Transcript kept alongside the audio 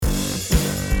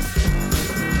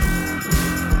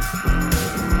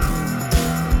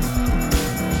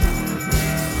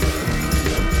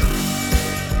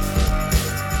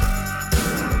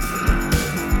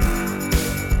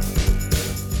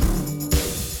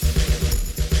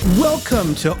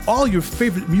Welcome to All Your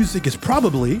Favorite Music is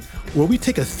Probably, where we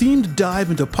take a themed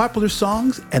dive into popular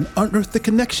songs and unearth the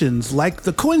connections like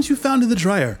the coins you found in the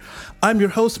dryer. I'm your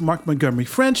host, Mark Montgomery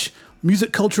French,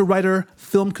 music culture writer,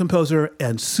 film composer,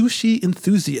 and sushi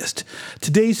enthusiast.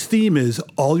 Today's theme is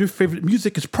All Your Favorite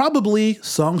Music is Probably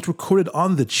songs recorded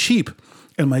on the cheap.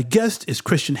 And my guest is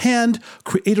Christian Hand,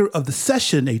 creator of The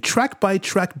Session, a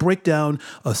track-by-track breakdown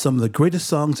of some of the greatest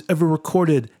songs ever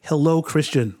recorded. Hello,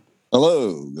 Christian.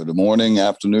 Hello. Good morning,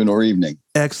 afternoon, or evening.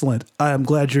 Excellent. I am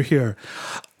glad you're here.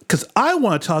 Because I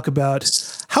want to talk about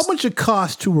how much it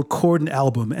costs to record an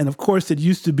album. And of course, it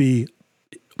used to be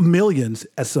millions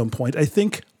at some point. I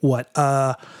think,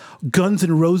 Guns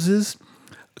N' Roses,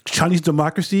 Chinese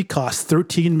Democracy costs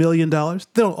 $13 million.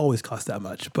 They don't always cost that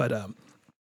much, but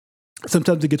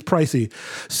sometimes it gets pricey.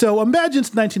 So imagine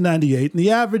it's 1998, and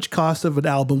the average cost of an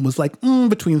album was like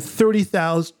between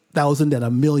 $30,000 and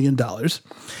 $1 million.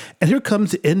 And here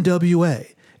comes the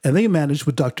NWA. And they managed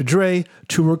with Dr. Dre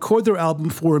to record their album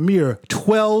for a mere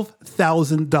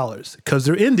 $12,000 because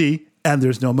they're indie and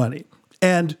there's no money.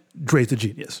 And Dre's a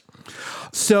genius.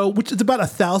 So, which is about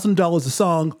 $1,000 a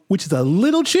song, which is a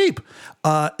little cheap.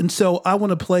 And so I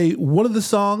want to play one of the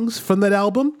songs from that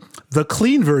album, the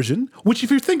clean version, which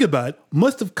if you think about it,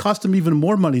 must have cost them even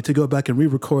more money to go back and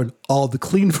re-record all the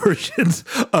clean versions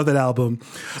of that album.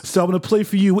 So I'm going to play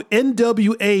for you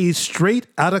NWA's Straight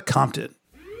Outta Compton.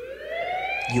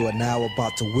 You are now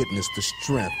about to witness the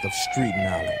strength of street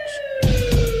knowledge.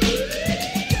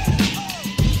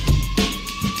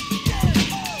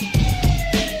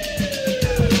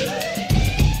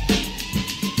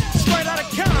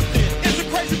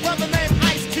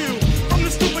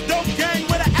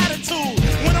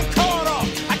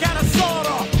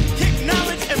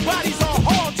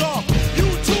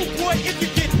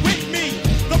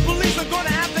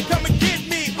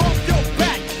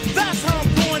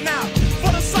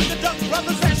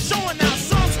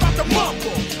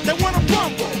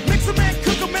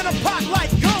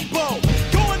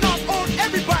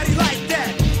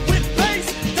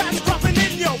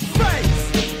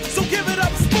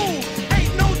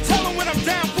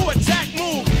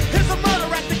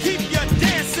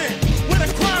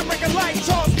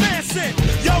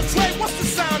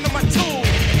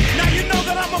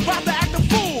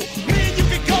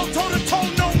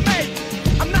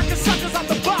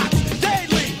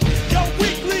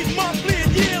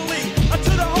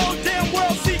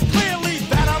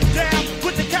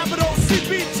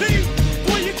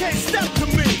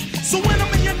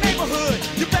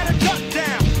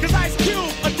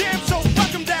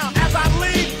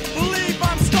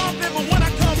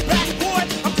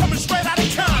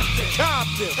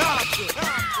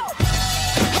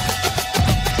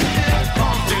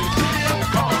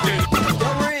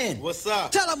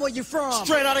 Where you from?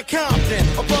 Straight out of Compton,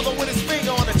 a brother with his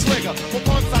finger on the trigger. But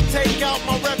once I take out,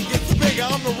 my rep gets bigger.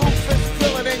 I'm the ruthless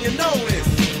villain and you know this.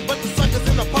 But the suckers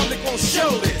in the public won't show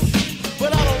this.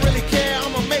 But I don't really care,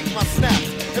 I'ma make my snap.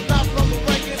 If I from the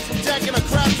records from jacking a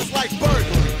crap, it's like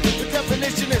burglary. The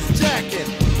definition is jacking.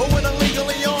 But when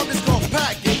illegally armed, it's called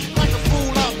packing. Like a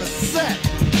fool out in the set.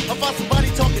 I find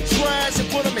somebody talking trash and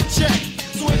put them in check.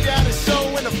 So if you had a show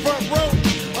in the front row,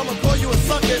 I'ma call you a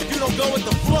sucker if you don't go with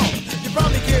the flow.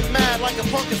 Probably get mad like a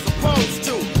punk is supposed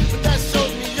to. But that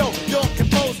shows me, you're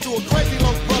composed to a crazy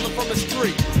little brother from the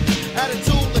street.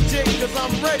 Attitude legit, cause I'm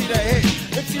ready to hit.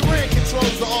 MC Ren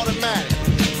controls the automatic.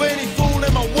 For any fool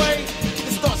in my way,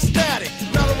 it starts static.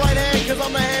 Not a right hand, cause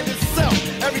I'm the hand itself.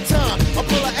 Every time I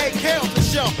pull an AK off the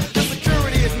shelf, the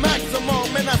security is maximum,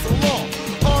 and that's a law.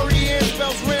 R-E-N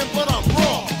spells Ren, but I'm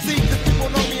raw. See, cause people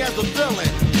know me as a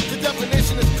villain. The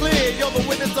definition is clear, you're the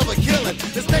witness of a killing.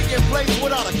 It's taking place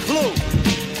without a clue.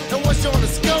 And once you're on the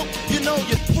scope, you know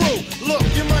you're through. Look,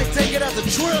 you might take it as a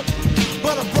trip,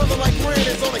 but a brother like Ren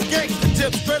is on a gangster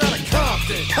tip straight out of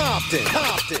Compton. Compton,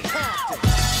 Compton,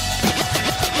 Compton.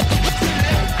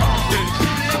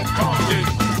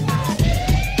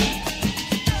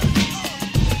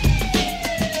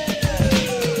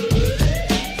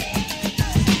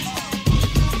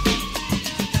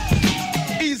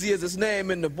 Easy as his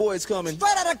name and the boys coming.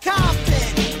 Straight out of Compton.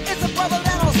 It's a brother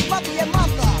that'll smother your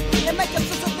mother and make your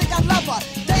sister think I love her.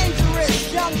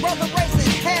 Dangerous young brother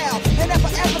raising hell. And if I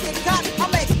ever get caught, I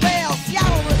make bail. See, I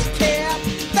don't really care.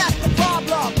 That's the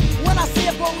problem. When I see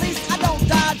a police, I don't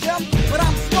dodge them. But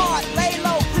I'm smart, lay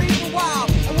low, creeping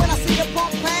wild. And when I see the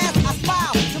punk pass, I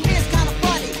smile. To me, it's kind of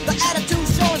funny. The attitude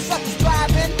showing suckers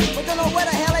driving. But don't know where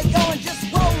the hell they going, just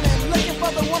rolling. Looking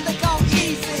for the one they call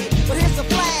easy. But here's a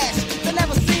flash that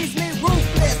never sees me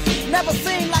ruthless. Never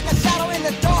seen like a shadow in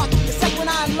the dark. Except when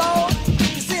I unload.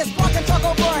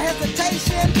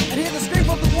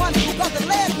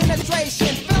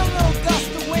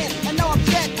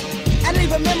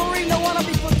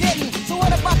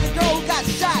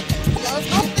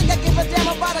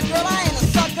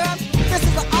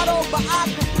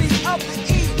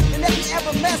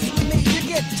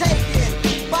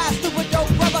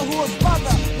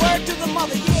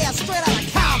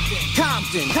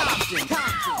 Compton, Compton, Compton.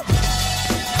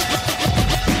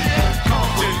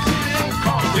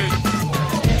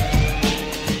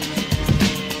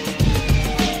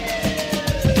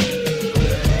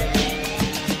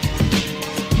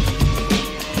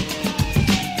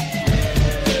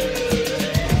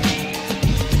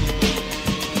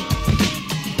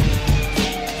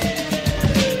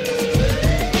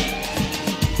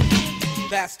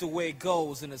 That's the way it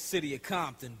goes in the city of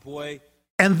Compton, boy.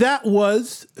 And that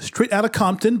was Straight Outta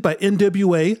Compton by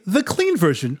NWA, the clean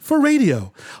version for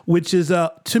radio, which is,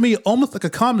 to me, almost like a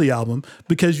comedy album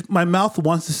because my mouth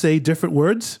wants to say different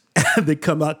words and they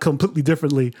come out completely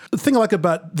differently. The thing I like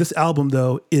about this album,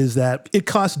 though, is that it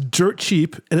cost dirt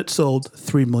cheap and it sold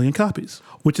 3 million copies,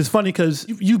 which is funny because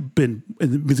you've been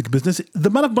in the music business. The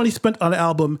amount of money spent on an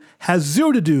album has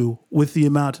zero to do with the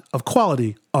amount of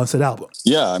quality on said album.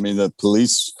 Yeah, I mean, the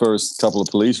Police first couple of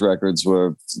Police records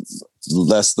were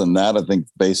less than that. I think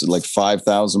basically like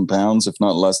 5,000 pounds, if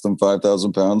not less than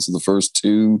 5,000 pounds. The first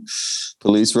two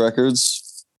Police records.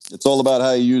 It's all about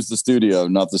how you use the studio,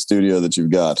 not the studio that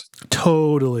you've got.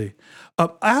 Totally.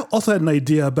 I also had an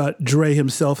idea about Dre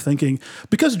himself thinking,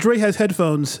 because Dre has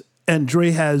headphones and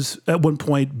Dre has, at one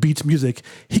point, Beats Music,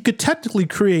 he could technically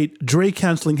create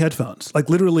Dre-canceling headphones. Like,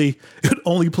 literally, it would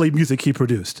only play music he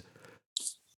produced.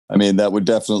 I mean, that would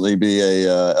definitely be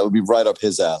that would be right up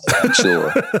his alley, I'm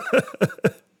sure.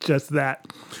 Just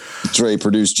that. Dre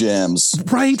produced jams.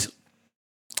 Right.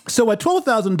 So at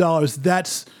 $12,000,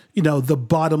 that's, the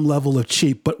bottom level of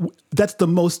cheap, but that's the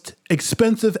most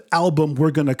expensive album we're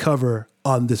going to cover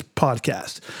on this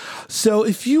podcast. So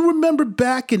if you remember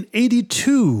back in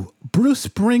 82, Bruce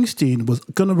Springsteen was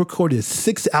going to record his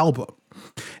 6th album.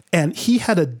 And he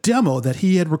had a demo that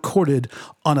he had recorded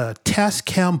on a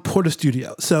Tascam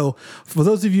Portastudio. So for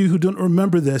those of you who don't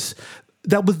remember this,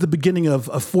 that was the beginning of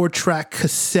a 4-track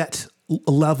cassette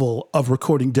level of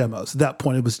recording demos. At that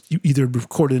point, it was either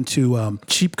recorded into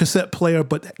cheap cassette player,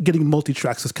 but getting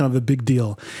multi-tracks was kind of a big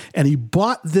deal. And he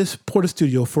bought this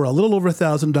Portastudio for a little over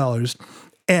 $1,000.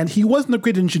 And he wasn't a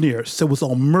great engineer, so it was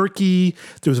all murky.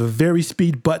 There was a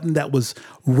vari-speed button that was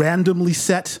randomly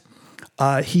set.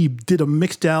 He did a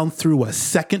mix down through a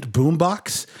second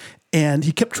boombox, and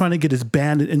he kept trying to get his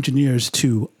band and engineers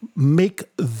to make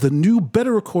the new,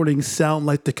 better recordings sound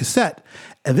like the cassette.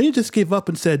 And then he just gave up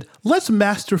and said, let's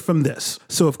master from this.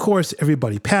 So, of course,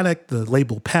 everybody panicked. The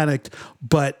label panicked.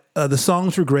 But the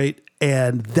songs were great,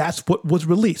 and that's what was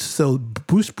released. So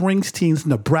Bruce Springsteen's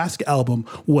Nebraska album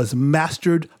was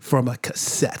mastered from a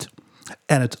cassette.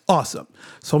 And it's awesome.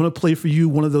 So I'm going to play for you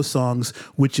one of those songs,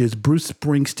 which is Bruce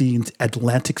Springsteen's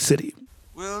Atlantic City.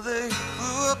 Well, they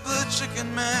blew up the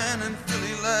chicken man in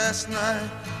Philly last night.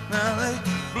 Now they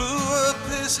blew up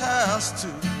his house too.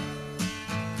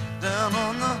 Down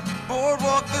on the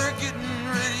boardwalk, they're getting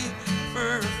ready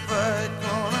for a fight.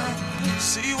 Gonna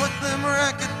see what them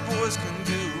racket boys can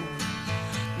do.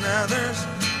 Now there's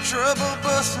trouble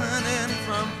busting in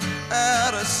from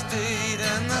out of state,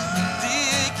 and the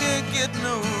DA can't get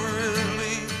no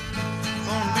relief.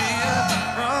 Gonna be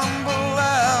a rumble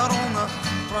out on the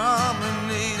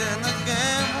promenade, and the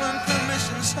gambling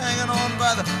commission's hanging on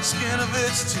by the skin of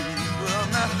its teeth. Well,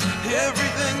 now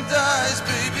everything dies,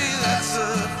 baby, that's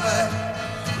a fact.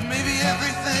 But maybe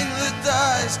everything that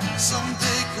dies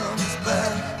someday comes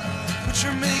back. Put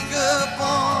your makeup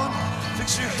on,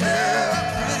 fix your hair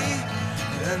pretty,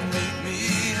 and meet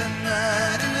me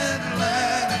tonight in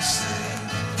Atlantic City.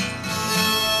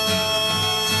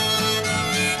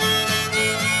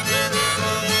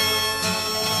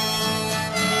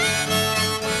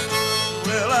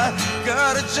 Well, I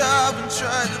got a job and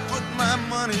tried to put my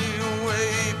money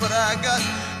away, but I got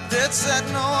debts that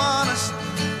no honest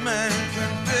man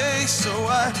can pay. So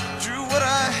I drew what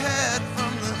I had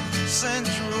from the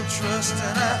Central Trust,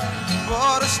 and I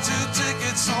bought us 2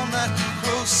 tickets on that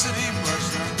Grove City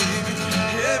bus. Now, baby,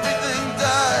 everything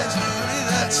dies, honey,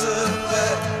 that's a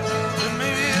fact. And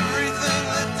maybe everything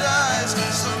that dies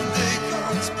someday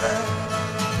comes back.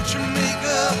 Put your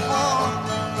makeup on,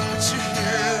 put your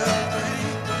hair up pretty,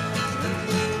 and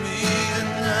meet me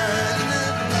tonight in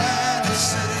Atlantic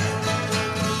City.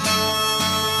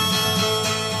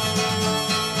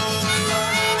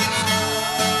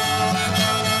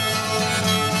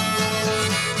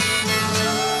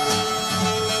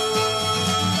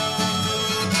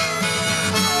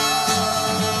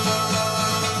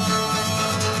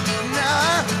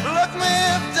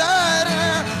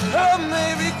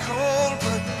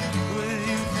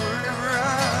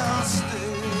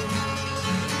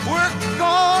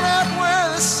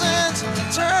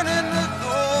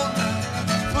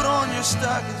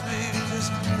 Stockings, baby, 'cause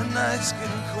the night's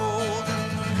getting cold,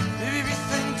 and maybe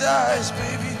everything dies,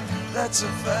 baby, that's a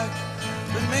fact.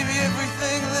 But maybe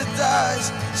everything that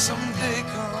dies someday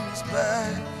comes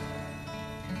back.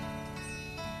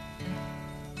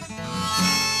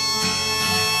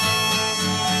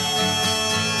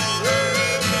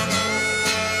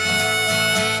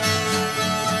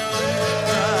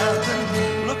 I've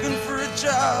been looking for a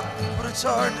job, but it's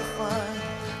hard to find.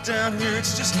 Down here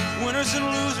it's just winners and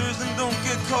losers, and don't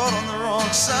get caught on the wrong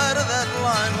side of that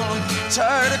line. Well, I'm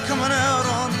tired of coming out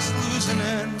on this losing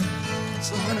end.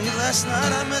 So honey, last night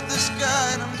I met this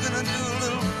guy, and I'm gonna do a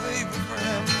little favor for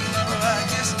him. Well, I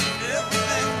guess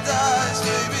everything dies,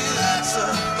 baby, that's a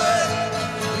fact.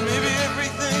 Maybe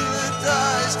everything that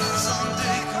dies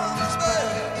someday comes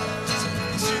back. So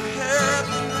fix your hair up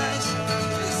nice,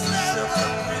 fix yourself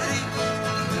up pretty,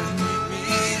 and meet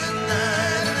me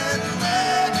tonight in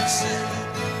Atlantic City.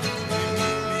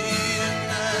 Meet me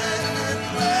tonight in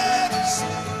Atlantic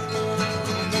City.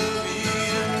 Meet me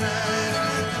tonight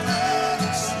in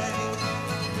Atlantic City.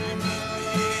 Meet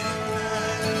me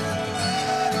tonight in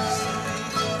Atlantic City.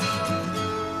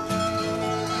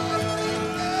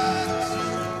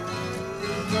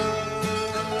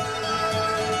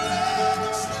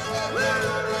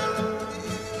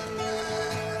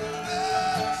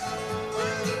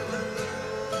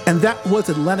 And that was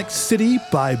Atlantic City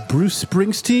by Bruce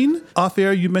Springsteen. Off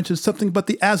air, you mentioned something about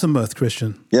the azimuth,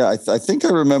 Christian. Yeah, I think I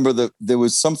remember that there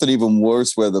was something even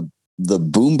worse where the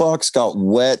boombox got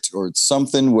wet or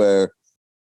something where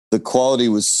the quality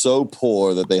was so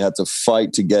poor that they had to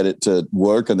fight to get it to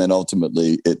work. And then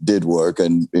ultimately it did work.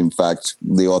 And in fact,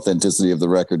 the authenticity of the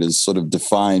record is sort of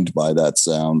defined by that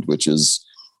sound, which is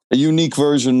a unique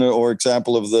version or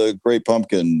example of the Great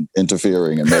Pumpkin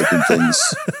interfering and making things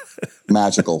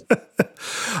magical.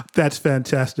 That's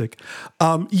fantastic.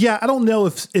 Yeah, I don't know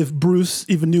if Bruce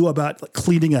even knew about like,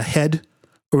 cleaning a head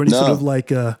or any sort of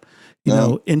like,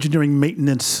 engineering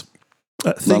maintenance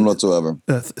None whatsoever.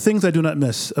 Things I do not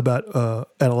miss about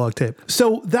analog tape.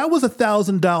 So that was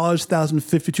 $1,000,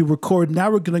 $1,050 to record.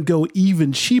 Now we're going to go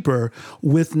even cheaper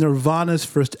with Nirvana's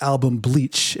first album,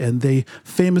 Bleach. And they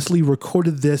famously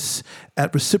recorded this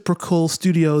at Reciprocal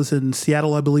Studios in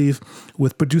Seattle, I believe,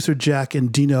 with producer Jack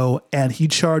and Dino. And he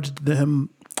charged them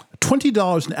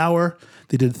 $20 an hour.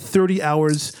 They did 30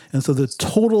 hours. And so the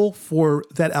total for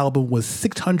that album was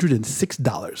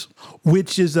 $606,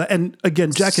 which is, and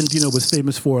again, Jack and Dino was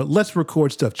famous for, let's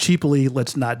record stuff cheaply.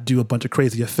 Let's not do a bunch of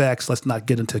crazy effects. Let's not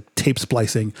get into tape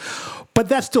splicing. But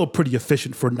that's still pretty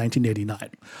efficient for 1989.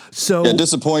 So yeah,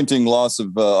 disappointing loss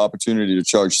of opportunity to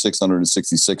charge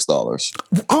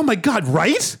 $666. Oh my God,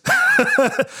 right?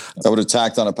 I would have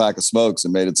tacked on a pack of smokes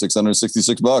and made it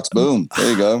 $666. Boom.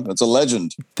 There you go. That's a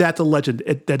legend. That's a legend.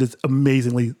 That is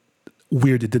amazingly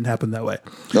weird. It didn't happen that way.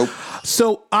 Nope.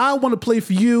 So I want to play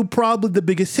for you probably the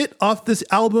biggest hit off this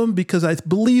album because I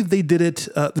believe they did it.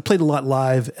 They played a lot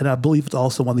live, and I believe it's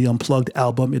also on the Unplugged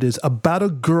album. It is About a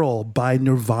Girl by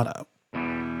Nirvana.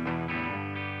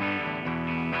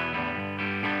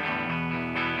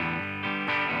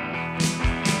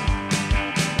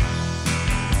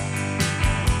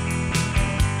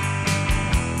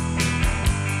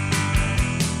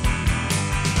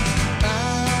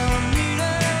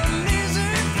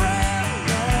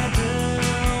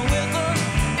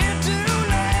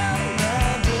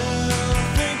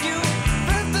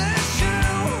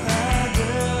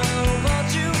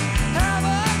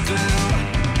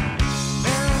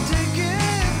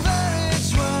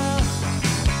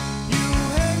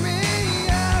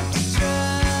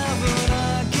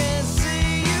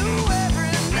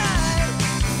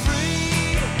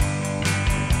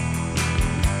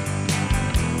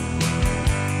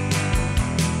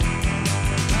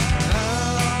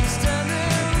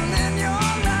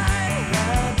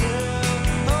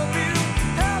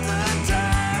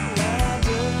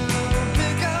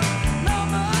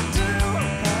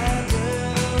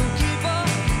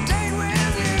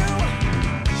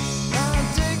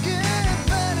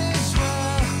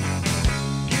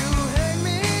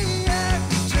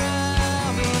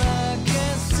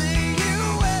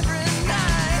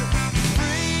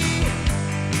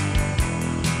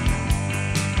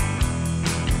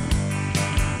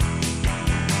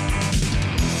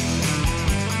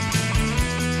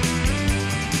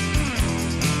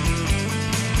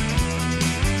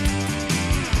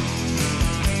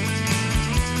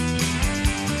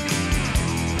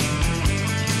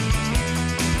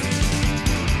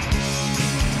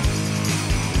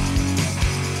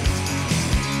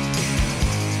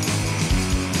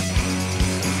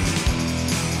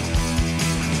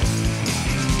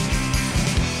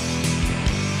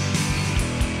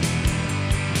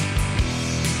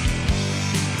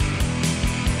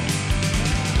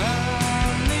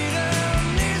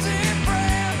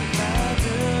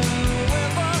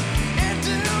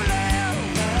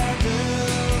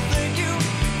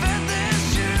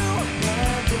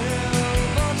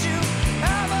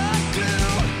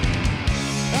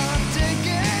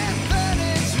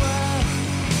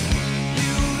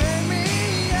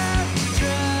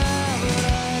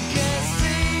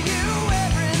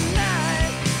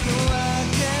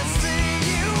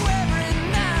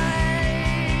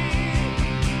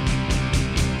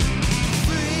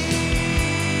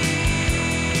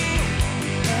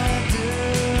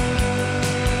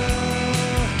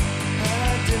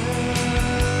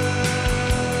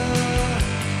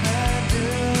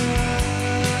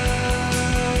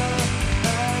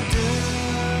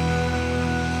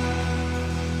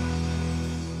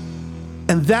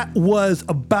 that was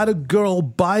About a Girl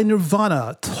by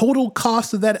Nirvana. Total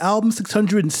cost of that album,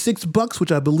 $606, which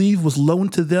I believe was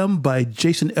loaned to them by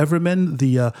Jason Everman,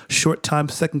 the short-time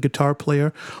second guitar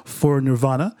player for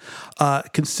Nirvana.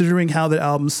 Considering how that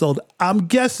album sold, I'm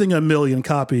guessing 1 million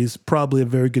copies, probably a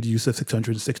very good use of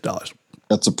 $606.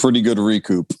 That's a pretty good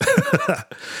recoup.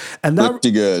 And now,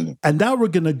 pretty good. And now we're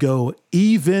going to go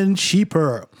even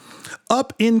cheaper.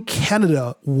 Up in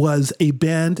Canada was a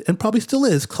band, and probably still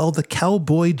is, called the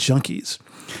Cowboy Junkies.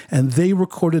 And they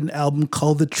recorded an album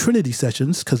called the Trinity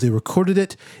Sessions because they recorded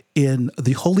it in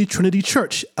the Holy Trinity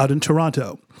Church out in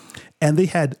Toronto. And they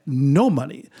had no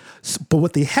money. But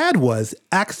what they had was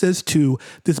access to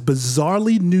this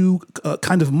bizarrely new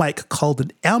kind of mic called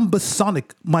an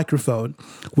ambisonic microphone,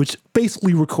 which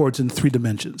basically records in 3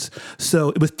 dimensions. So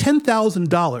it was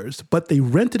 $10,000, but they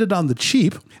rented it on the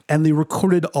cheap, and they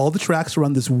recorded all the tracks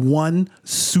around this one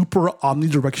super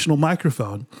omnidirectional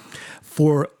microphone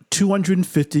for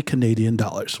 250 Canadian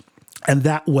dollars. And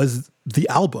that was the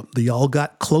album. They all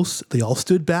got close. They all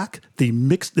stood back. They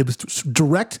mixed. It was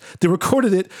direct. They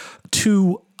recorded it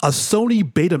to a Sony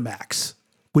Betamax,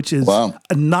 which is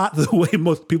not the way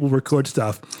most people record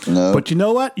stuff. No. But you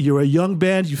know what? You're a young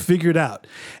band. You figure it out.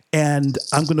 And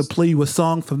I'm going to play you a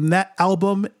song from that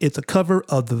album. It's a cover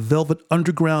of the Velvet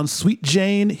Underground Sweet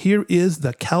Jane. Here is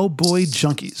the Cowboy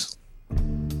Junkies.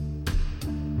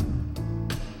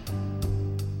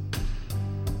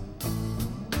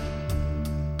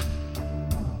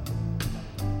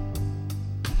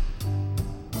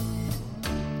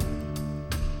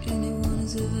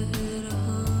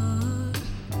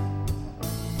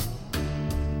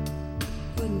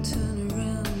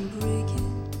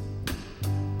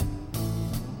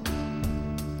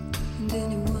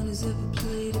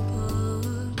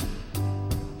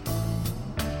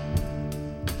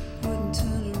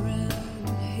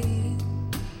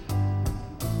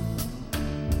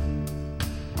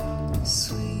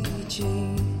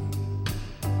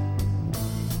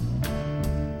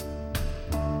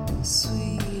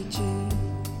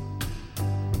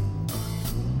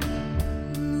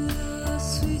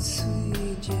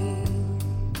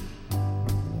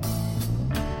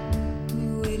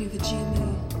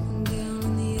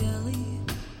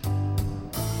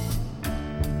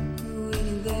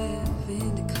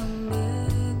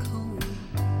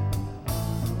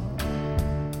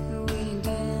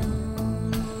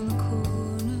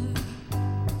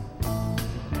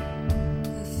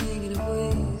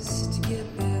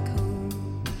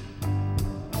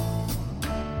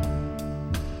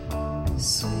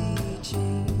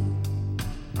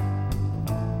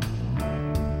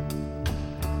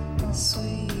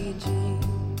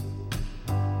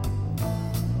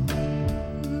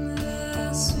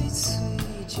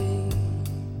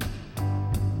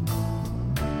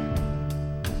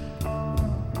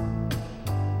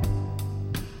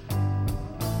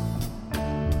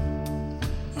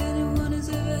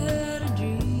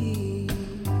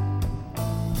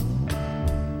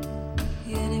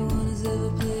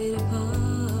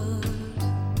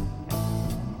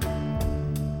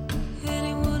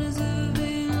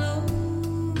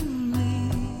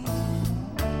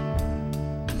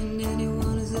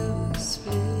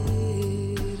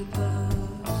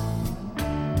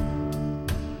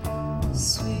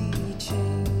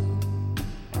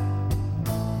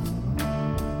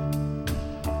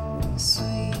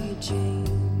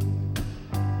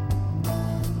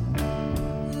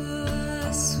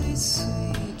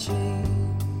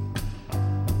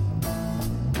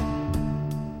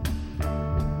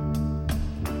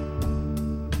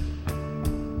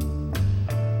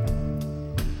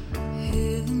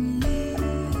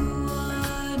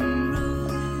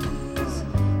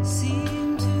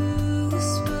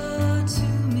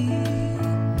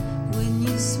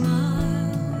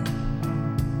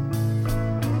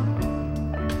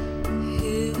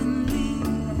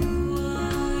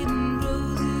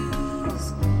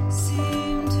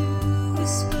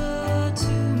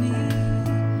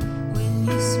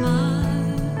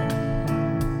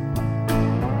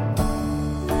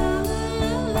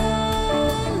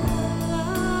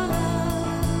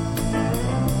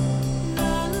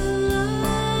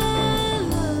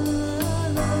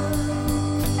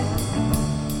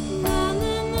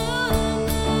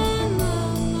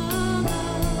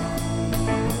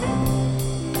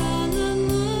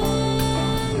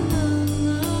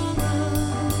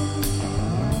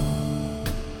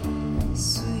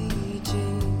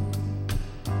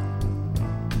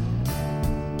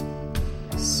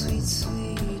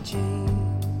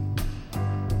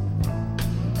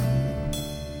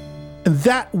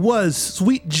 That was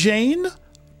Sweet Jane,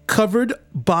 covered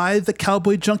by the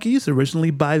Cowboy Junkies, originally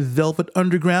by Velvet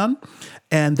Underground.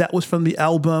 And that was from the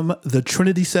album The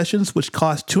Trinity Sessions, which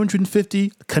cost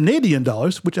 250 Canadian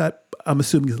dollars, which I'm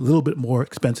assuming is a little bit more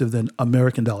expensive than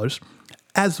American dollars,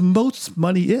 as most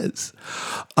money is.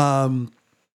 And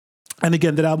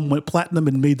again, that album went platinum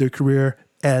and made their career.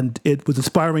 And it was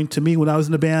inspiring to me when I was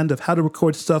in a band of how to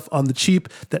record stuff on the cheap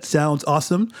that sounds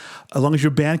awesome. As long as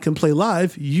your band can play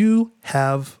live, you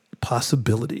have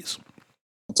possibilities.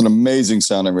 It's an amazing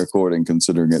sounding recording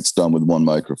considering it's done with one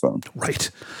microphone. Right.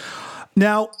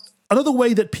 Now, another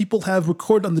way that people have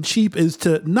recorded on the cheap is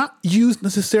to not use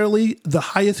necessarily the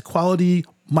highest quality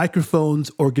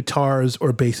microphones or guitars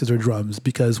or basses or drums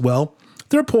because, well,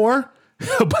 they're poor,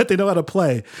 but they know how to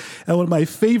play. And one of my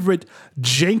favorite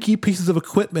janky pieces of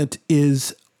equipment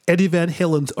is Eddie Van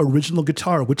Halen's original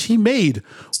guitar, which he made,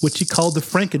 which he called the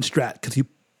Frankenstrat, because he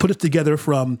put it together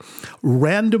from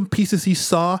random pieces he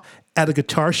saw at a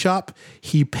guitar shop.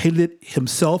 He painted it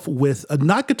himself with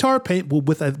not guitar paint, but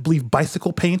with, I believe,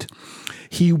 bicycle paint.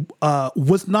 He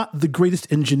was not the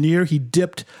greatest engineer. He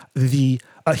dipped he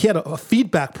had a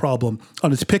feedback problem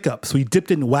on his pickup. So he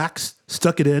dipped it in wax,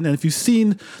 stuck it in. And if you've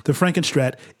seen the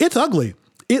Frankenstrat, it's ugly.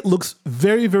 It looks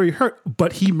very, very hurt,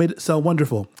 but he made it sound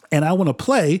wonderful. And I want to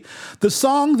play the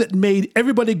song that made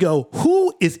everybody go,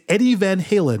 who is Eddie Van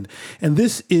Halen? And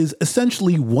this is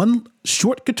essentially one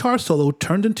short guitar solo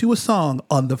turned into a song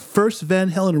on the first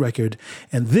Van Halen record.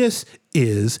 And this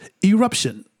is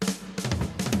Eruption.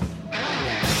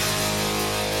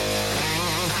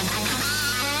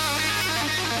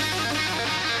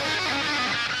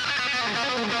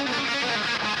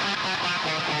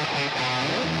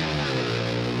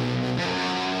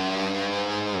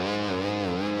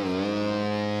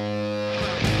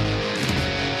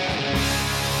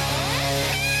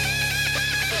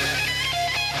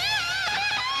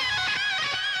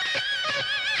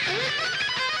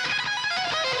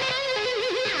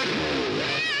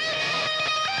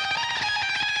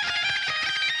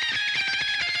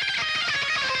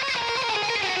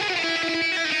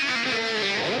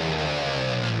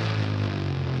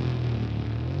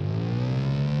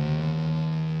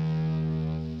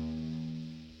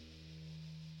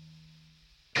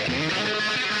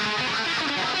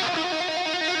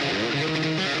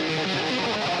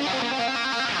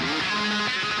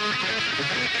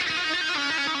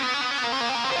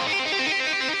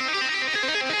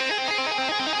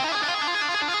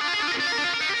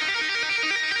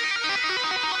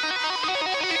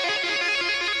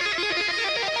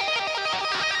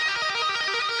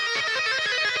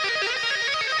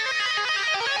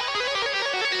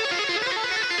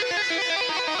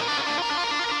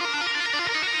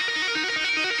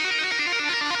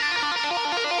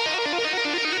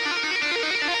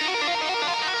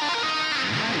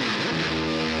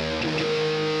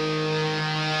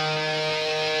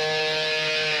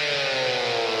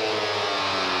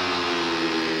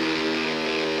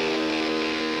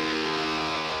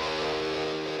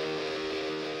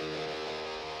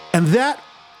 And that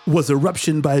was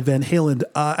Eruption by Van Halen.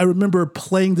 I remember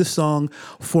playing this song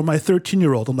for my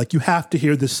 13-year-old. I'm like, you have to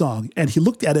hear this song. And he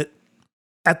looked at it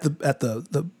at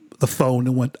the phone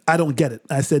and went, I don't get it.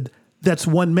 I said, that's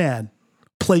one man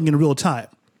playing in real time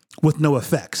with no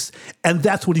effects. And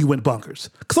that's when he went bonkers.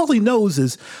 Because all he knows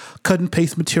is cut and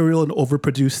paste material and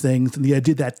overproduce things. And the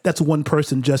idea that that's one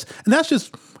person and that's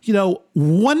just,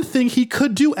 one thing he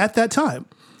could do at that time.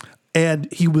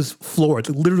 And he was floored.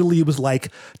 Literally, it was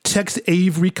like Tex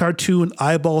Avery cartoon,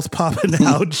 eyeballs popping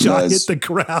out, jaw hit the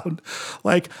ground.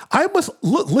 Like, I must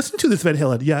listen to this Van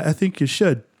Halen. Yeah, I think you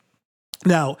should.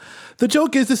 Now, the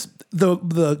joke is this: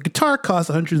 the guitar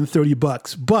costs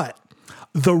 $130, but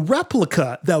the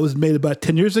replica that was made about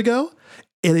 10 years ago,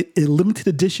 in a limited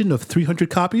edition of 300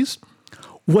 copies,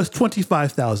 was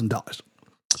 $25,000.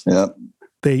 Yeah,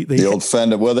 the old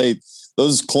Fender. Well,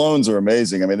 those clones are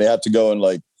amazing. I mean, they have to go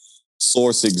and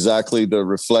source exactly the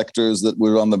reflectors that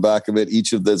were on the back of it.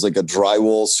 There's like a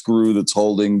drywall screw that's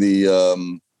holding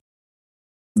the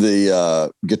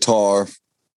guitar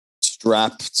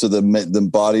strap to the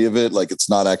body of it. Like, it's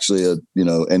not actually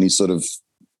any sort of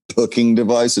hooking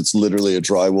device. It's literally a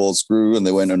drywall screw, and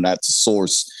they went on that to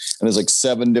source. And there's like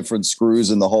 7 different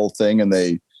screws in the whole thing, and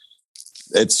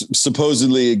it's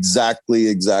supposedly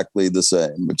exactly the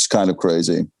same, which is kind of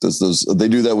crazy. They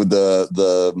do that with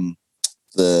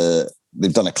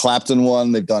they've done a Clapton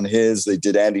one, they've done his, they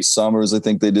did Andy Summers, I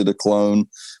think they did a clone,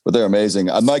 but they're amazing.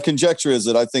 My conjecture is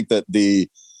that I think that the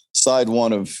side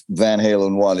one of Van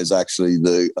Halen 1 is actually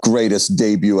the greatest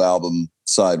debut album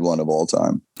side one of all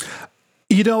time.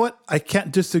 You know what? I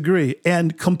can't disagree.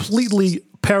 And completely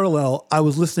parallel, I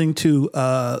was listening to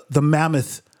the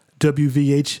Mammoth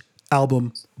WVH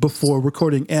album before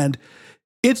recording, and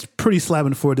it's pretty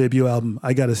slamming for a debut album,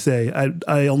 I gotta say.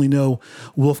 I only know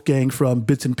Wolfgang from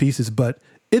bits and pieces, but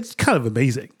it's kind of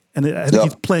amazing. And I think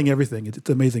he's playing everything. It's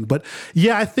amazing. But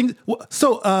yeah, I think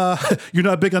so. You're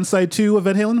not big on side 2 of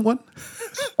Van Halen 1?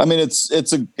 I mean, I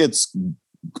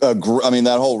mean,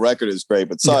 that whole record is great,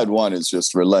 but side 1 is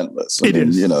just relentless. I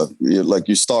mean, you know,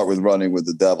 you start with Running with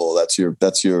the Devil. That's your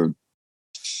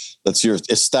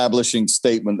establishing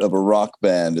statement of a rock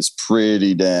band is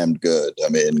pretty damn good. I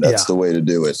mean, that's the way to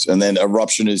do it. And then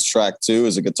Eruption is track 2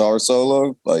 as a guitar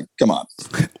solo. Like, come on.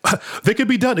 They could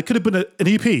be done. It could have been an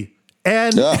EP.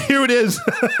 And here it is.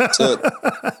 That's it.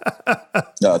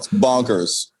 No, it's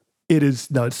bonkers. It is.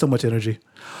 No, it's so much energy.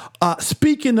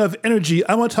 Speaking of energy,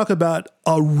 I want to talk about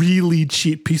a really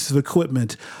cheap piece of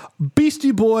equipment.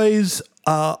 Beastie Boys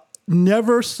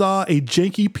never saw a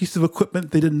janky piece of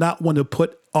equipment they did not want to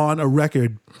put on a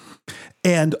record.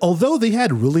 And although they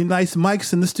had really nice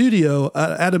mics in the studio,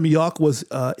 Adam Yauch was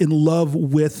in love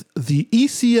with the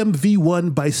ECM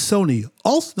V1 by Sony,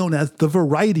 also known as the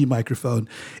Variety microphone.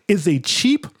 It's a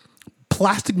cheap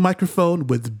plastic microphone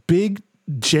with big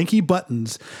janky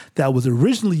buttons that was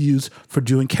originally used for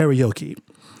doing karaoke.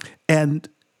 And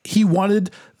he wanted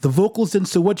the vocals in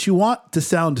So What You Want to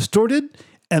sound distorted,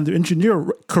 and the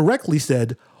engineer correctly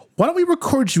said, why don't we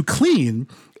record you clean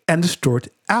and distort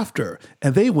after?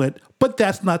 And they went, but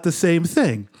that's not the same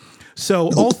thing.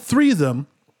 So all three of them,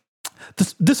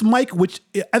 this mic, which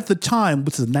at the time,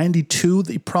 which is 92,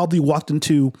 they probably walked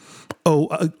into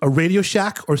a Radio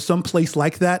Shack or someplace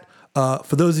like that.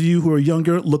 For those of you who are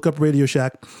younger, look up Radio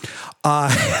Shack,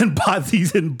 and bought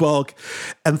these in bulk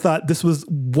and thought this was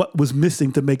what was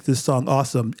missing to make this song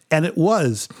awesome. And it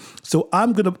was. So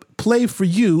I'm going to play for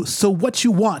you So What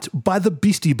You Want by the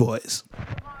Beastie Boys.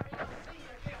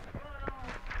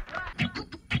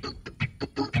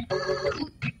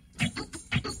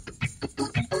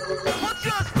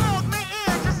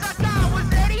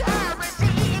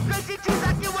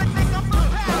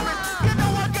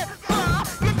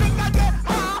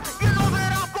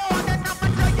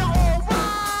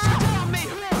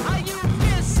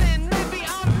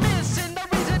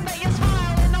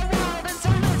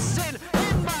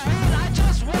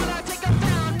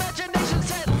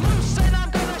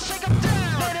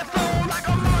 Like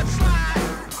a mudslide.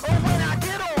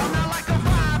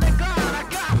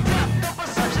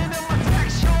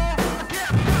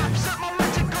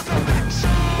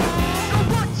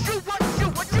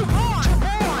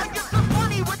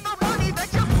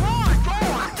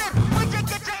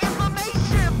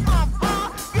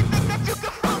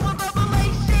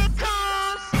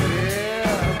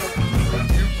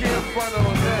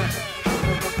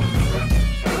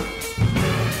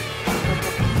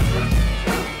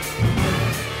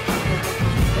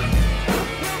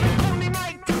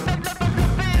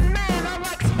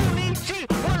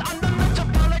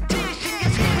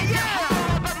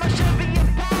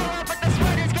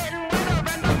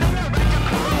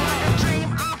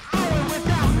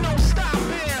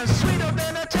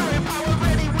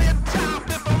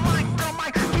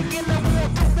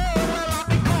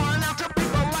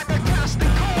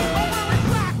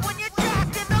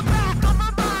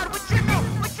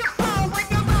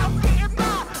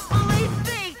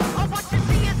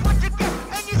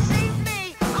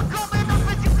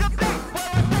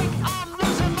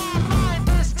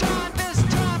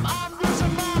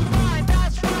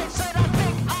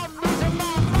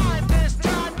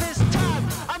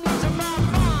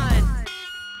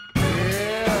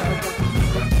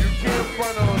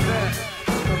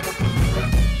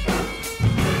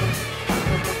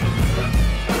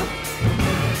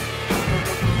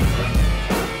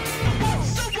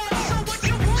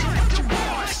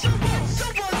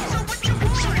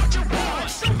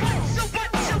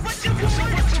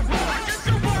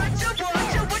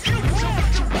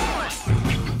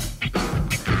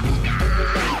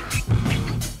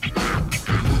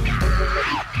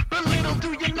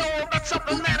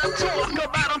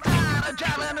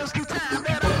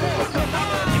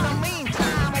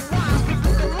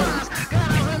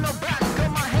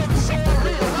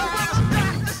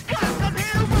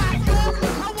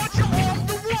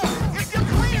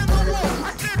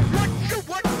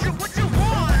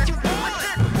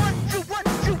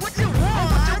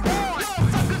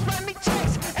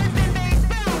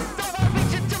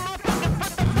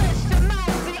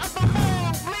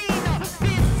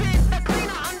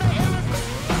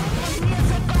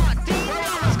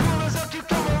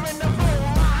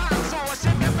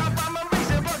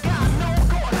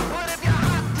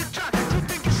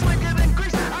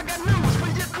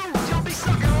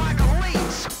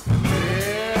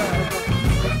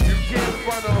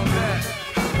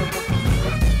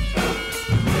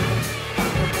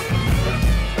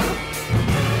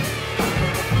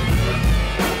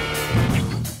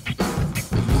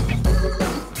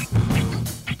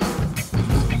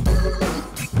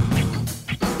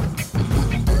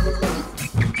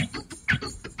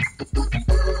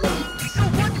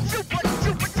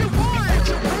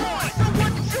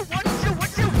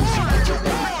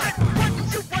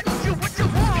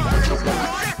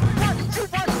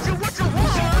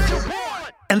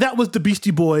 And that was the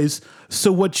Beastie Boys, So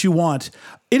What You Want.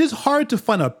 It is hard to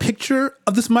find a picture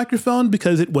of this microphone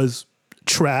because it was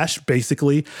trash,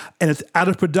 basically, and it's out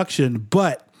of production.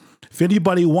 But if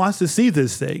anybody wants to see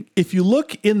this thing, if you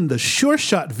look in the Sure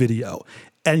Shot video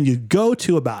and you go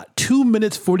to about 2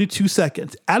 minutes, 42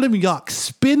 seconds, Adam Yauch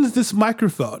spins this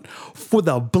microphone for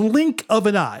the blink of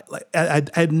an eye. Like I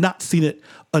had not seen it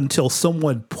until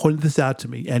someone pointed this out to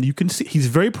me. And you can see he's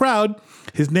very proud.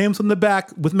 His name's on the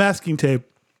back with masking tape.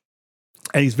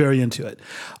 And he's very into it.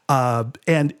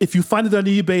 And if you find it on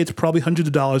eBay, it's probably hundreds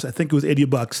of dollars. I think it was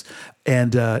 $80.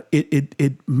 And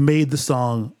it made the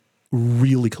song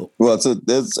really cool. Well,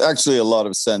 there's actually a lot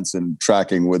of sense in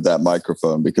tracking with that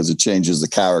microphone because it changes the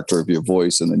character of your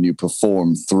voice and then you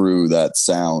perform through that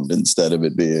sound instead of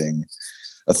it being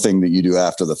a thing that you do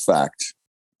after the fact.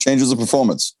 Changes the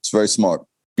performance. It's very smart.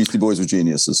 Beastie Boys were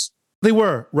geniuses. They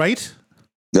were, right?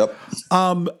 Yep.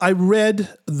 I read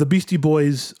the Beastie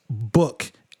Boys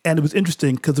book, and it was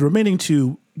interesting because the remaining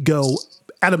two go,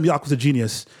 Adam Yauch was a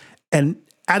genius, and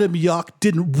Adam Yauch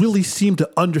didn't really seem to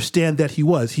understand that he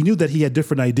was. He knew that he had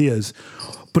different ideas,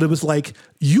 but it was like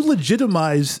you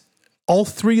legitimize all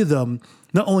three of them,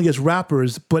 not only as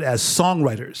rappers, but as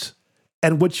songwriters.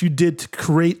 And what you did to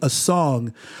create a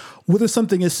song, whether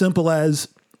something as simple as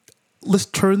let's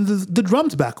turn the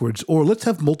drums backwards, or let's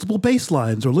have multiple bass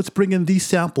lines, or let's bring in these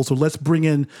samples, or let's bring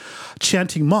in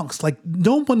chanting monks. Like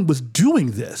no one was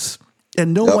doing this,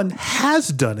 and no one has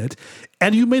done it,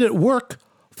 and you made it work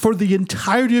for the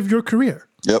entirety of your career.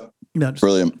 Yep.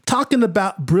 Brilliant. Talking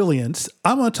about brilliance,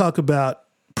 I want to talk about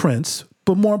Prince,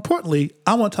 but more importantly,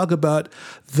 I want to talk about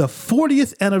the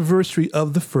 40th anniversary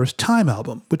of the First Time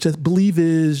album, which I believe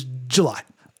is July.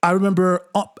 I remember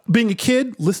being a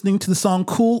kid, listening to the song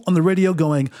Cool on the radio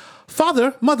going,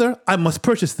 Father, Mother, I must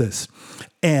purchase this.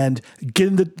 And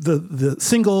getting the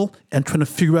single and trying to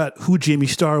figure out who Jamie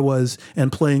Starr was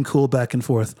and playing Cool back and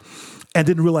forth. And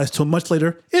didn't realize till much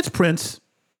later, it's Prince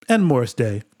and Morris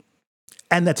Day.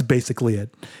 And that's basically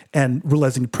it. And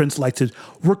realizing Prince liked to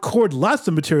record lots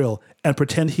of material and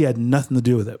pretend he had nothing to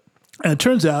do with it. And it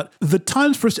turns out the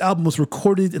Times' first album was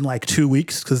recorded in like 2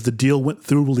 weeks because the deal went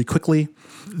through really quickly.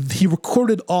 He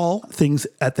recorded all things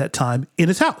at that time in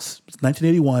his house. It's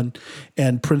 1981,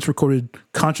 and Prince recorded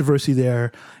Controversy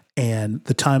there and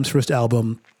the Times' first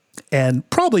album and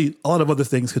probably a lot of other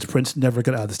things because Prince never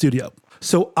got out of the studio.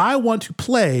 So I want to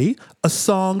play a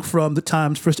song from the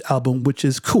Times' first album, which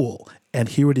is Cool. And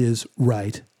here it is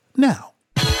right now.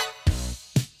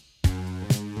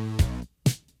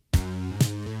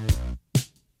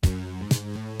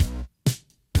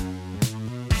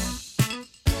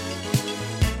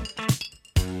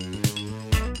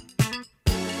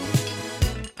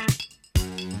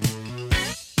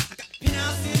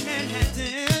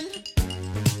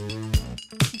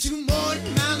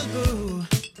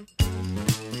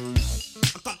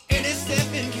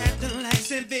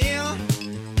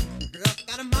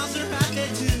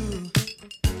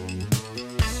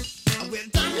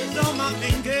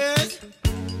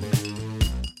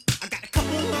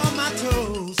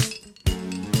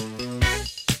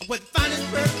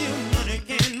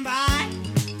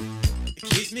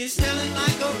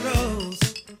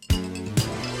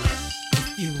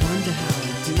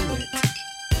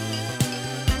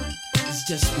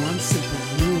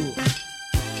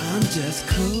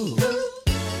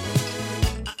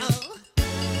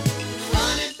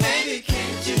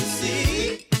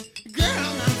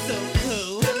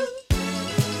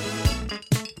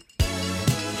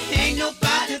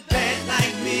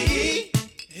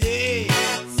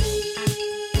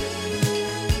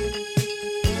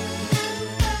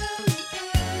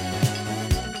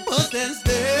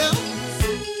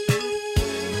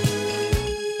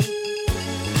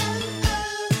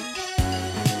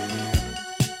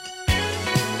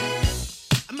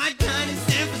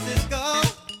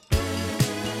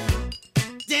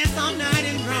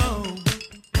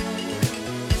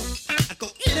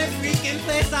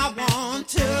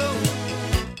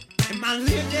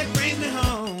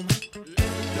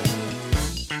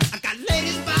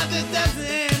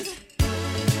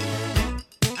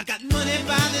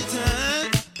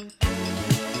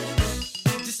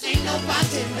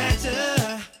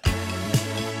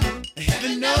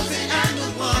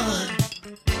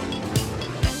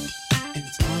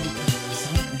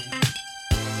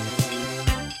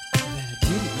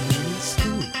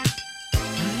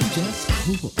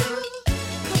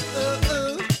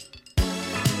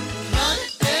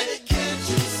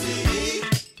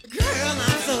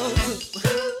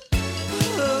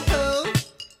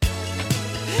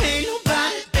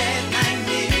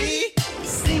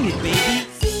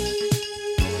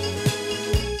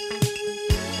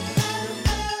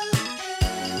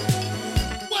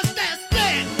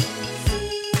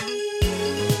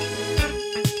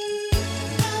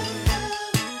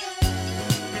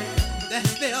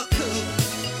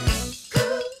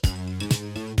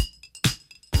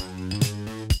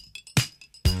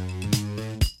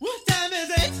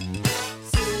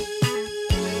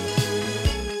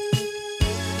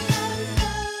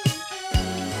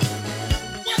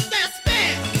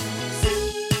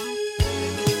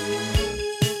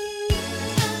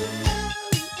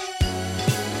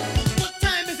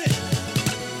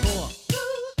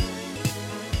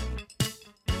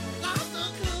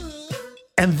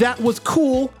 And that was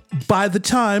cool by the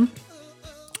time,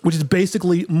 which is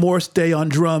basically Morris Day on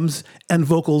drums and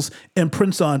vocals and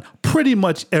Prince on pretty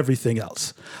much everything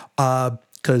else.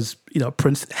 Because,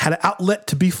 Prince had an outlet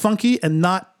to be funky and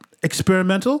not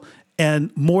experimental,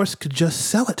 and Morris could just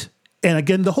sell it. And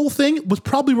again, the whole thing was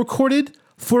probably recorded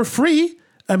for free.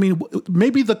 I mean,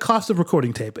 maybe the cost of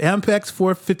recording tape. Ampex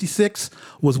 456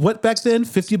 was what back then?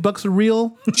 $50 a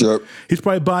reel? Sure. He's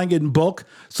probably buying it in bulk.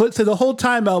 So let's say the whole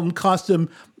Time album cost him,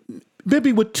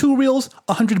 maybe with 2 reels,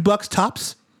 $100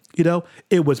 tops.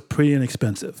 It was pretty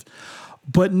inexpensive.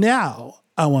 But now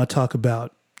I want to talk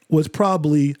about was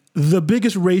probably the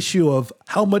biggest ratio of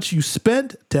how much you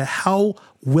spent to how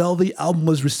well the album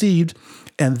was received.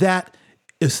 And that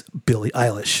is Billie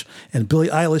Eilish. And Billie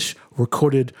Eilish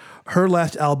recorded her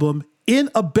last album in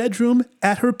a bedroom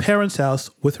at her parents' house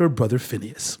with her brother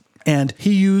Phineas. And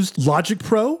he used Logic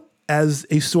Pro as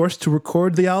a source to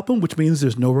record the album, which means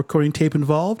there's no recording tape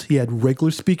involved. He had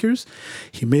regular speakers.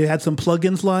 He may have had some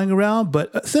plugins lying around,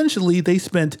 but essentially they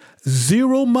spent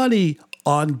zero money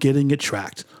on getting it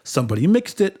tracked. Somebody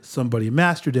mixed it, somebody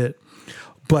mastered it.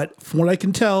 But from what I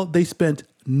can tell, they spent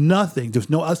nothing. There's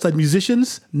no outside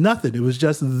musicians, nothing. It was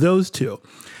just those two.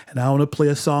 And I want to play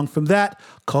a song from that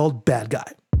called Bad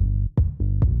Guy.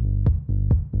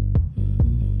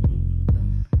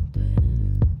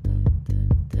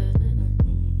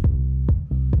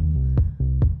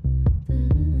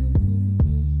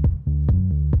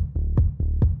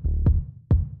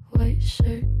 White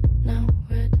shirt, now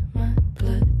red, my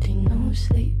bloody nose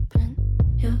sleeping.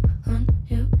 You're on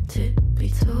your tippy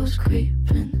toes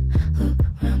creeping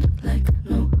around like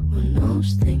no one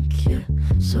knows. Think you're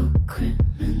so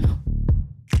criminal.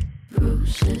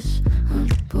 Bruises on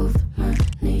both my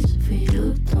knees for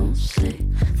you. Don't say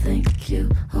thank you.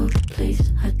 Oh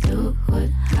please, I do what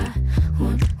I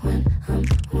want when I'm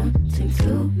wanting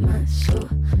to. My soul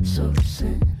so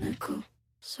cynical.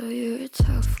 So you're a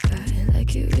tough guy,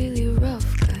 like you really rough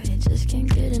guy. Just can't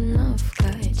get enough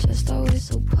guy, just always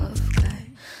so puff guy.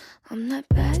 I'm that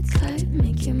bad type,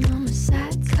 make your mama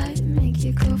sad type, make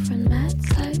your girlfriend mad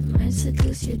type, might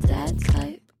seduce your dad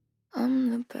type.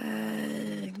 I'm the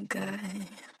bad guy.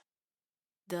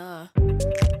 Duh.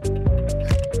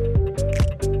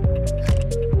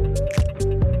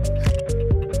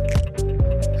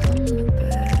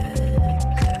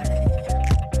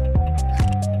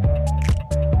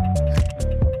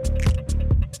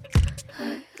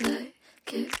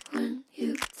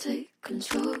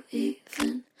 Control,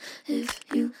 even if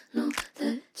you know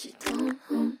that you don't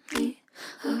own me.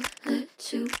 I'll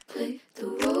let you play the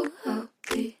role. I'll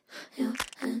be your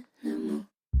animal.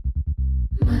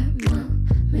 My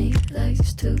mommy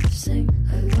likes to sing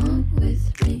along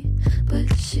with me,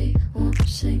 but she won't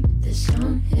sing this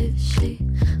song if she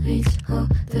reads all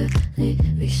the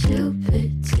lyrics. She'll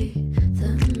pity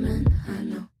the men I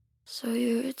know. So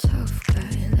you're a tough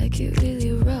guy, like you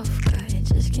really rough guy.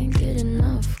 Just can't get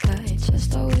enough guy,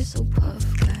 just always so puff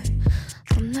guy.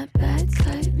 I'm that bad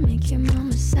type, make your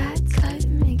mama sad type,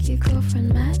 make your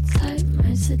girlfriend mad type,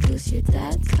 might seduce your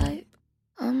dad type.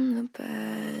 I'm the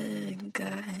bad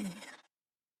guy.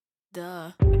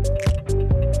 Duh.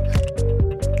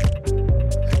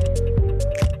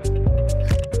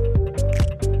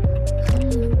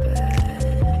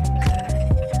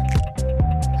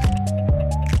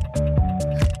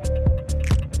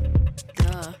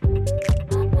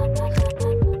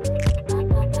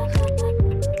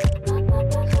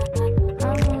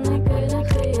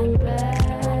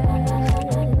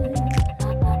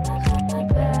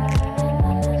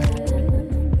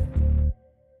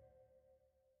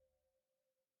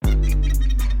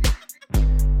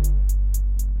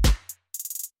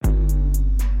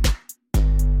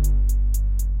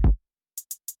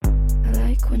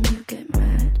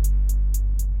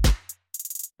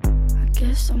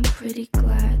 I'm pretty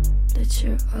glad that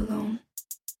you're alone.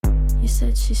 You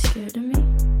said she's scared of me?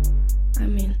 I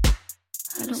mean,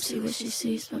 I don't see what she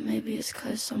sees, but maybe it's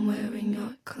 'cause I'm wearing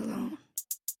your cologne.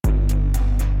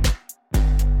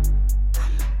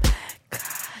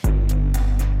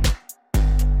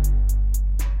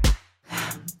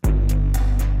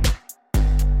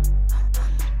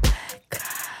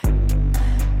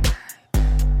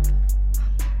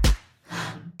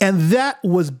 And that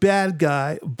was Bad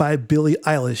Guy by Billie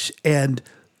Eilish. And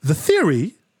the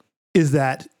theory is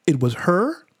that it was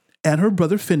her and her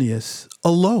brother Phineas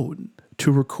alone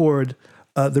to record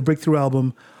the breakthrough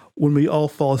album, When We All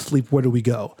Fall Asleep, Where Do We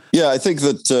Go? Yeah, I think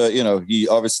that,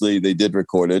 they did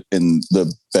record it in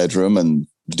the bedroom and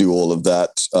do all of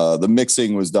that. The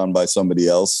mixing was done by somebody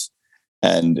else.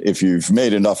 And if you've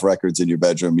made enough records in your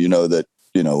bedroom, you know that,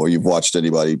 or you've watched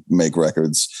anybody make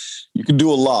records, you can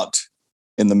do a lot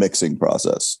in the mixing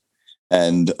process.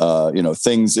 And,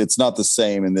 things, it's not the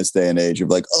same in this day and age of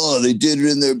like, oh, they did it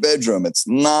in their bedroom. It's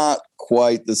not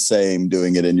quite the same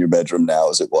doing it in your bedroom now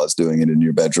as it was doing it in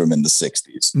your bedroom in the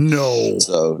 60s. No.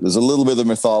 So there's a little bit of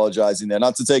mythologizing there,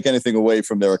 not to take anything away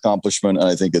from their accomplishment. And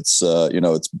I think it's,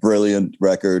 it's brilliant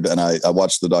record. And I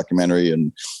watched the documentary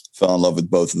and fell in love with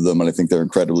both of them. And I think they're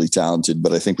incredibly talented,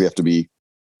 but I think we have to be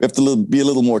a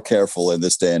little more careful in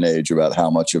this day and age about how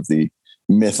much of the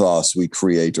mythos we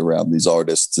create around these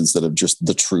artists instead of just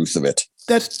the truth of it.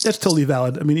 That's totally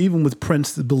valid. I mean, even with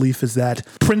Prince, the belief is that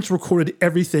Prince recorded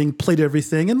everything, played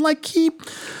everything, and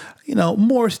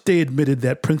Morris Day admitted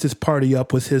that Prince's Party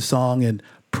Up was his song, and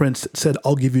Prince said,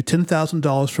 I'll give you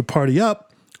 $10,000 for Party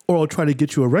Up, or I'll try to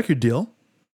get you a record deal.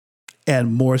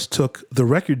 And Morris took the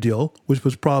record deal, which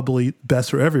was probably best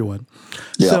for everyone.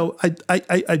 Yeah. So I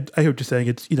hear what you're saying.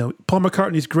 It's, Paul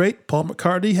McCartney's great. Paul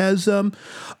McCartney has some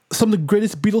of the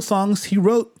greatest Beatles songs he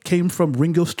wrote came from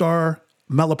Ringo Starr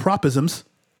malapropisms.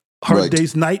 Hard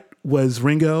Day's Night was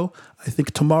Ringo. I think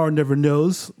Tomorrow Never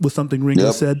Knows was something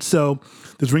Ringo said. So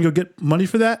does Ringo get money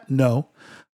for that? No.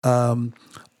 I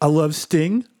love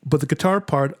Sting, but the guitar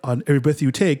part on Every Breath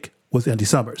You Take was Andy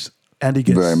Summers. Andy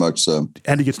gets very much so.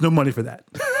 Andy gets no money for that.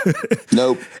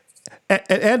 Nope.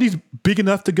 And Andy's big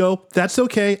enough to go, that's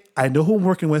okay. I know who I'm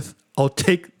working with. I'll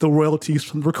take the royalties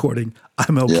from the recording.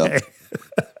 I'm okay.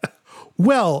 Yep.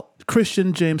 Well,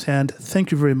 Christian James Hand,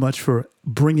 thank you very much for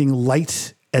bringing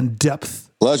light and depth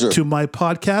to my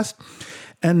podcast.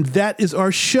 And that is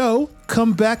our show.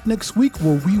 Come back next week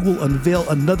where we will unveil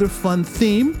another fun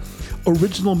theme.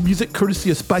 Original music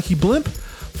courtesy of Spiky Blimp.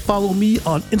 Follow me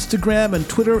on Instagram and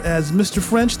Twitter as Mr.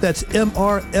 French. That's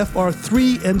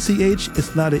MRFR3NCH.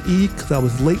 It's not an E because I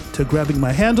was late to grabbing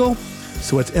my handle.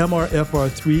 So it's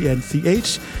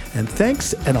MRFR3NCH. And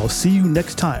thanks, and I'll see you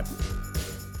next time.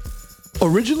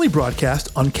 Originally broadcast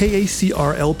on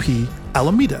KACR-LP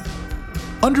Alameda.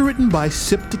 Underwritten by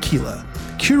Sip Tequila,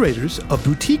 curators of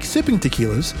boutique sipping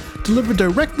tequilas delivered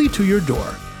directly to your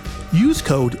door. Use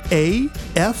code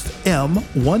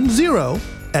AFM10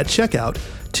 at checkout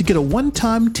to get a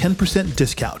one-time 10%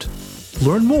 discount.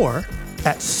 Learn more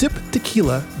at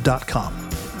siptequila.com.